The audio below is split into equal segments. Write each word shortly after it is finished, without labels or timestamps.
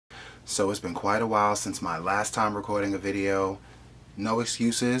So it's been quite a while since my last time recording a video. No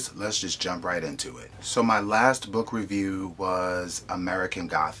excuses, let's just jump right into it. So my last book review was American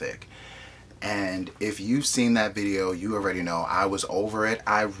Gothic. And if you've seen that video, you already know I was over it.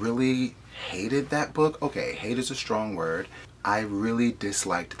 I really hated that book. Okay, hate is a strong word. I really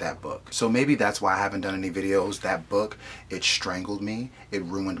disliked that book. So maybe that's why I haven't done any videos. That book, it strangled me. It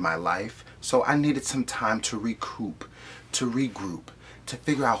ruined my life. So I needed some time to recoup, to regroup, to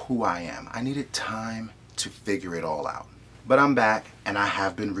figure out who I am. I needed time to figure it all out. But I'm back and I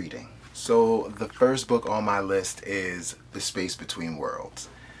have been reading. So the first book on my list is The Space Between Worlds.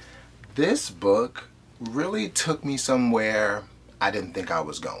 This book really took me somewhere I didn't think I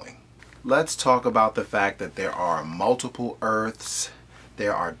was going. Let's talk about the fact that there are multiple Earths,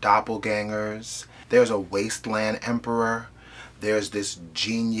 there are doppelgangers, there's a wasteland emperor, there's this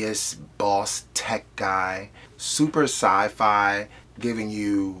genius boss tech guy, super sci-fi, giving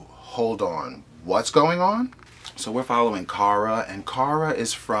you, hold on, what's going on? So we're following Kara, and Kara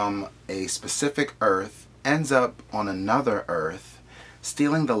is from a specific Earth, ends up on another Earth,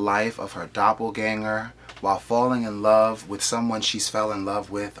 stealing the life of her doppelganger while falling in love with someone she's fell in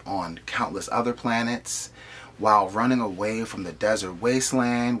love with on countless other planets, while running away from the desert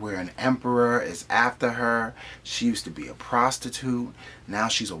wasteland where an emperor is after her. She used to be a prostitute, now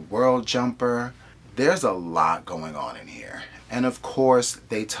she's a world jumper. There's a lot going on in here. And of course,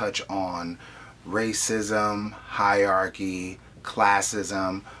 they touch on racism, hierarchy,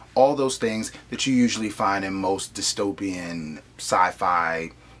 classism, all those things that you usually find in most dystopian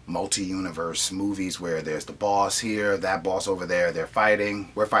sci-fi multi-universe movies where there's the boss here, that boss over there, they're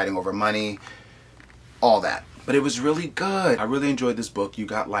fighting, we're fighting over money, all that. But it was really good. I really enjoyed this book. You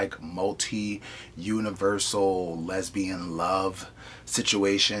got like multi-universal lesbian love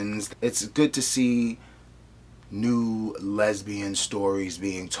situations. It's good to see new lesbian stories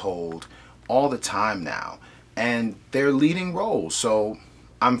being told all the time now. And they're leading roles, so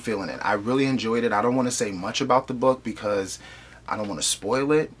I'm feeling it. I really enjoyed it. I don't want to say much about the book because I don't want to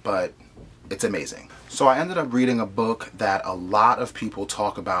spoil it, but it's amazing. So I ended up reading a book that a lot of people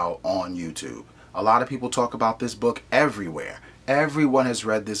talk about on YouTube. A lot of people talk about this book everywhere. Everyone has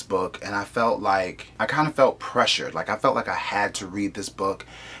read this book, and I felt like, I kind of felt pressured. Like I felt like I had to read this book,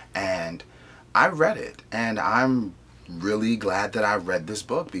 and I read it. And I'm really glad that I read this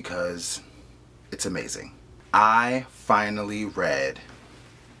book because it's amazing. I finally read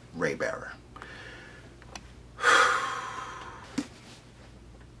Raybearer.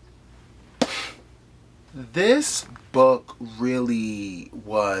 This book really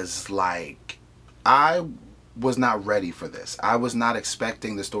was like, I was not ready for this. I was not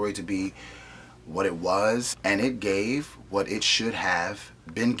expecting the story to be what it was, and it gave what it should have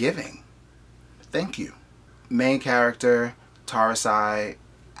been giving. Thank you. Main character, Tarasai,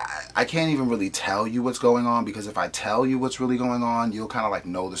 I can't even really tell you what's going on, because if I tell you what's really going on, you'll kind of like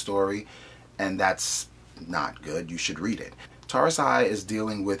know the story, and that's not good. You should read it. Tarasai is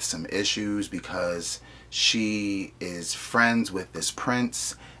dealing with some issues because she is friends with this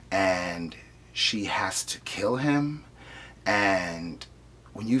prince and she has to kill him. And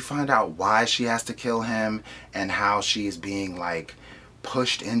when you find out why she has to kill him and how she is being like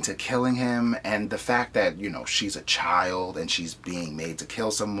pushed into killing him, and the fact that, you know, she's a child and she's being made to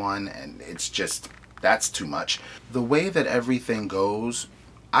kill someone, and it's just, that's too much. The way that everything goes,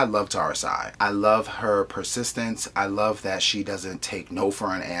 I love Tarasai. I love her persistence. I love that she doesn't take no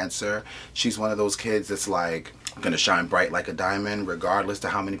for an answer. She's one of those kids that's like gonna shine bright like a diamond regardless to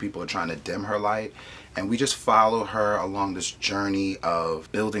how many people are trying to dim her light. And we just follow her along this journey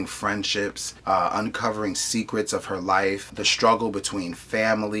of building friendships, uncovering secrets of her life, the struggle between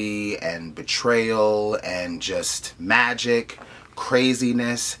family and betrayal and just magic,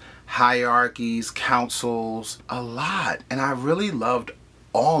 craziness, hierarchies, councils, a lot. And I really loved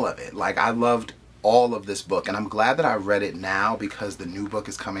all of it. Like, I loved all of this book, and I'm glad that I read it now because the new book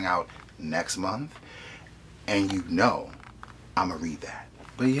is coming out next month, and you know I'm gonna read that.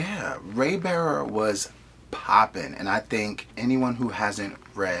 But yeah, Raybearer was poppin', and I think anyone who hasn't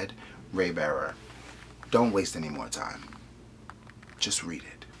read Raybearer, don't waste any more time. Just read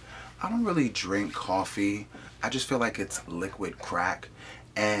it. I don't really drink coffee. I just feel like it's liquid crack.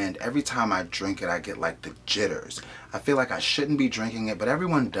 And every time I drink it, I get like the jitters. I feel like I shouldn't be drinking it, but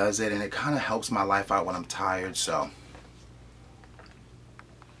everyone does it, and it kind of helps my life out when I'm tired, so.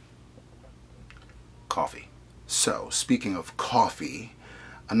 Coffee. So, speaking of coffee,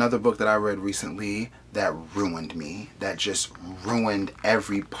 another book that I read recently that ruined me, that just ruined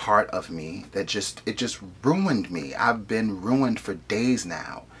every part of me, it just ruined me. I've been ruined for days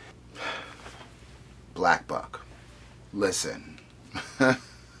now. Black Buck. Listen.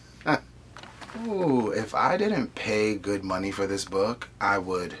 if I didn't pay good money for this book, I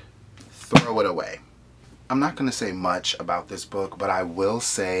would throw it away. I'm not going to say much about this book, but I will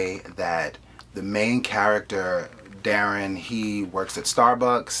say that the main character, Darren, he works at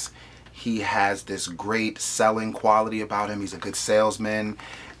Starbucks. He has this great selling quality about him. He's a good salesman,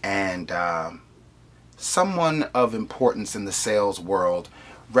 and someone of importance in the sales world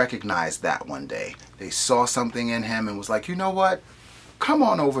recognized that one day. They saw something in him and was like, you know what? Come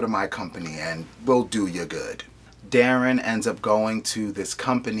on over to my company and we'll do you good. Darren ends up going to this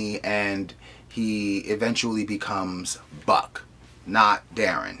company and he eventually becomes Buck, not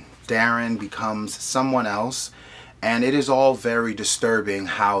Darren. Darren becomes someone else, and it is all very disturbing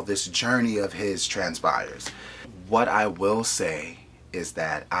how this journey of his transpires. What I will say is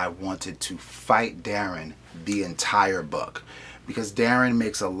that I wanted to fight Darren the entire book, because Darren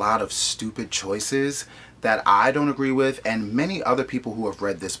makes a lot of stupid choices that I don't agree with, and many other people who have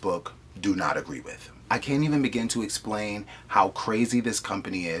read this book do not agree with. I can't even begin to explain how crazy this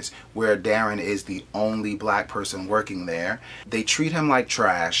company is, where Darren is the only black person working there. They treat him like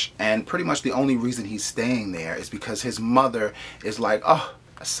trash, and pretty much the only reason he's staying there is because his mother is like, oh,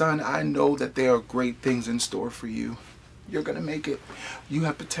 son, I know that there are great things in store for you. You're gonna make it. You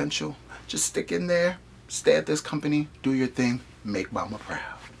have potential. Just stick in there, stay at this company, do your thing, make mama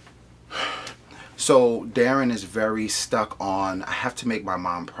proud. So Darren is very stuck on, I have to make my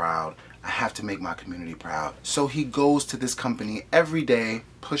mom proud. I have to make my community proud. So he goes to this company every day,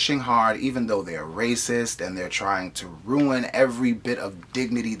 pushing hard, even though they're racist and they're trying to ruin every bit of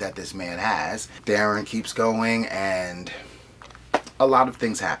dignity that this man has. Darren keeps going and a lot of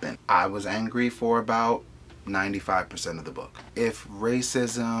things happen. I was angry for about 95% of the book. If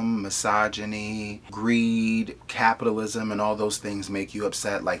racism, misogyny, greed, capitalism, and all those things make you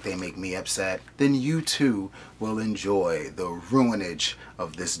upset like they make me upset, then you too will enjoy the ruinage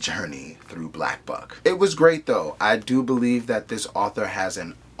of this journey through Black Buck. It was great though. I do believe that this author has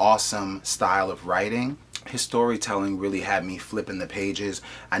an awesome style of writing. His storytelling really had me flipping the pages.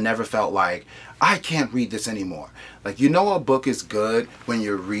 I never felt like, I can't read this anymore. Like, you know a book is good when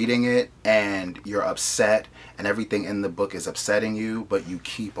you're reading it and you're upset and everything in the book is upsetting you, but you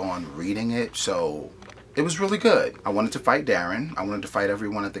keep on reading it. So it was really good. I wanted to fight Darren. I wanted to fight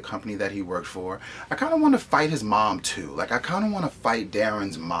everyone at the company that he worked for. I kind of want to fight his mom too. Like, I kind of want to fight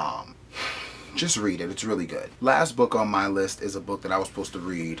Darren's mom. Just read it. It's really good. Last book on my list is a book that I was supposed to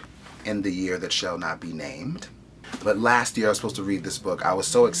read in the year that shall not be named. But last year I was supposed to read this book. I was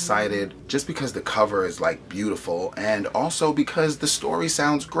so excited just because the cover is like beautiful and also because the story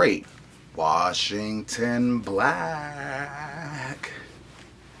sounds great. Washington Black.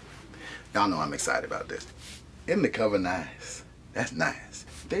 Y'all know I'm excited about this. Isn't the cover nice? That's nice.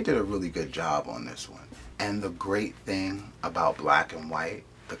 They did a really good job on this one. And the great thing about black and white,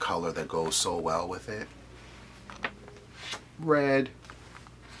 the color that goes so well with it, red.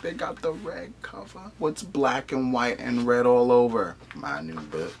 They got the red cover. What's black and white and red all over? My new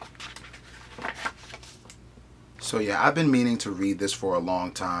book. So yeah, I've been meaning to read this for a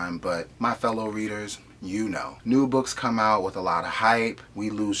long time, but my fellow readers, you know, new books come out with a lot of hype.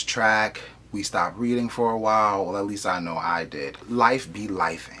 We lose track. We stop reading for a while. Well, at least I know I did. Life be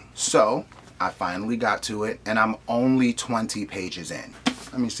lifing. So I finally got to it, and I'm only 20 pages in.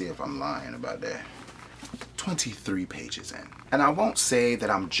 Let me see if I'm lying about that. 23 pages in. And I won't say that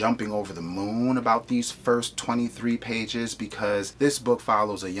I'm jumping over the moon about these first 23 pages, because this book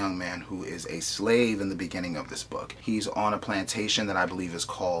follows a young man who is a slave in the beginning of this book. He's on a plantation that I believe is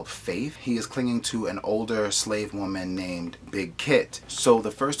called Faith. He is clinging to an older slave woman named Big Kit. So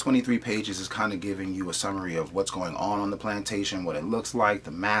the first 23 pages is kind of giving you a summary of what's going on the plantation, what it looks like,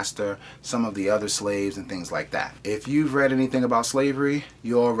 the master, some of the other slaves, and things like that. If you've read anything about slavery,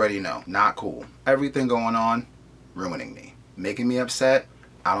 you already know. Not cool. Everything going on, ruining me. Making me upset,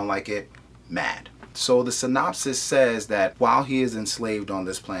 I don't like it, mad. So the synopsis says that while he is enslaved on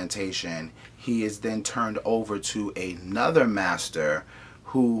this plantation, he is then turned over to another master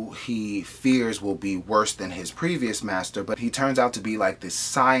who he fears will be worse than his previous master, but he turns out to be like this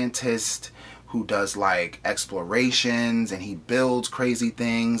scientist who does like explorations, and he builds crazy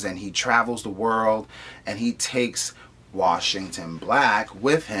things, and he travels the world, and he takes Washington Black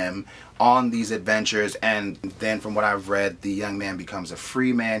with him on these adventures. And then from what I've read, the young man becomes a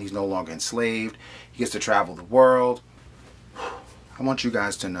free man. He's no longer enslaved. He gets to travel the world. I want you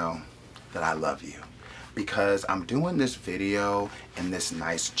guys to know that I love you, because I'm doing this video in this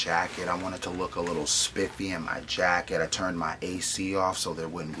nice jacket. I wanted to look a little spiffy in my jacket. I turned my AC off so there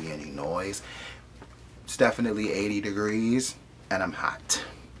wouldn't be any noise. It's definitely 80 degrees and I'm hot.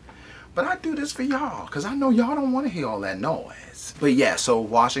 But I do this for y'all because I know y'all don't want to hear all that noise. But yeah, so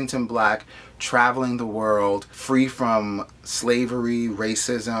Washington Black, traveling the world, free from slavery,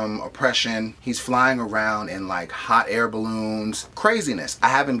 racism, oppression. He's flying around in like hot air balloons. Craziness. I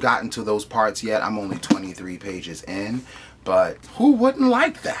haven't gotten to those parts yet. I'm only 23 pages in, but who wouldn't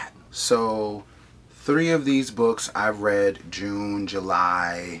like that? So 3 of these books I've read June,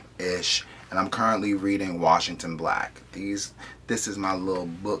 July-ish, and I'm currently reading Washington Black. This is my little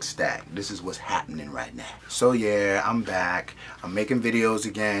book stack. This is what's happening right now. So yeah, I'm back. I'm making videos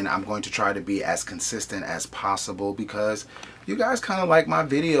again. I'm going to try to be as consistent as possible because you guys kind of like my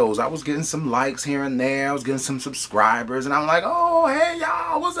videos. I was getting some likes here and there. I was getting some subscribers, and I'm like, oh, hey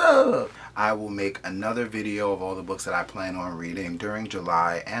y'all, what's up? I will make another video of all the books that I plan on reading during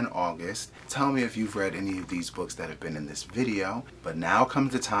July and August. Tell me if you've read any of these books that have been in this video. But now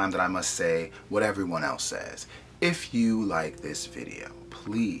comes the time that I must say what everyone else says. If you like this video,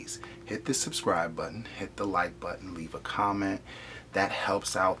 please hit the subscribe button, hit the like button, leave a comment. That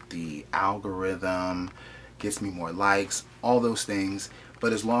helps out the algorithm, gets me more likes, all those things.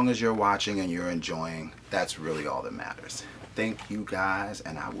 But as long as you're watching and you're enjoying, that's really all that matters. Thank you guys,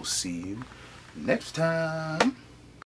 and I will see you next time.